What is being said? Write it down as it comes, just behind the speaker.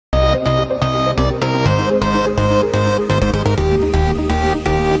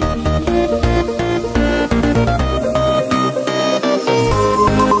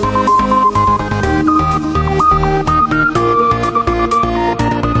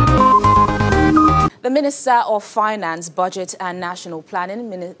The Minister of Finance, Budget and National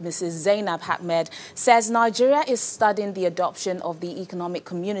Planning, Mrs. Zainab Ahmed, says Nigeria is studying the adoption of the Economic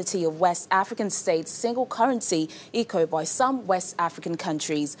Community of West African States single currency echoed by some West African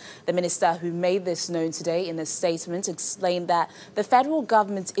countries. The minister, who made this known today in a statement, explained that the federal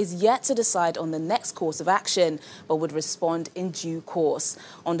government is yet to decide on the next course of action, but would respond in due course.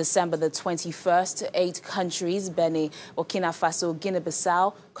 On December the 21st, 8 countries, Benin, Burkina Faso,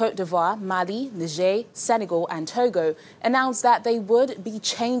 Guinea-Bissau, Côte d'Ivoire, Mali, Niger, Senegal and Togo announced that they would be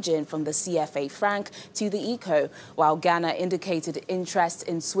changing from the CFA franc to the ECO, while Ghana indicated interest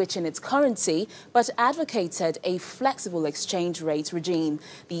in switching its currency but advocated a flexible exchange rate regime.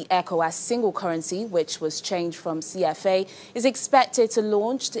 The ECOWAS single currency, which was changed from CFA, is expected to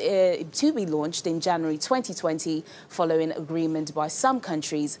be launched in January 2020 following agreement by some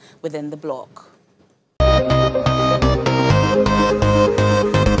countries within the bloc.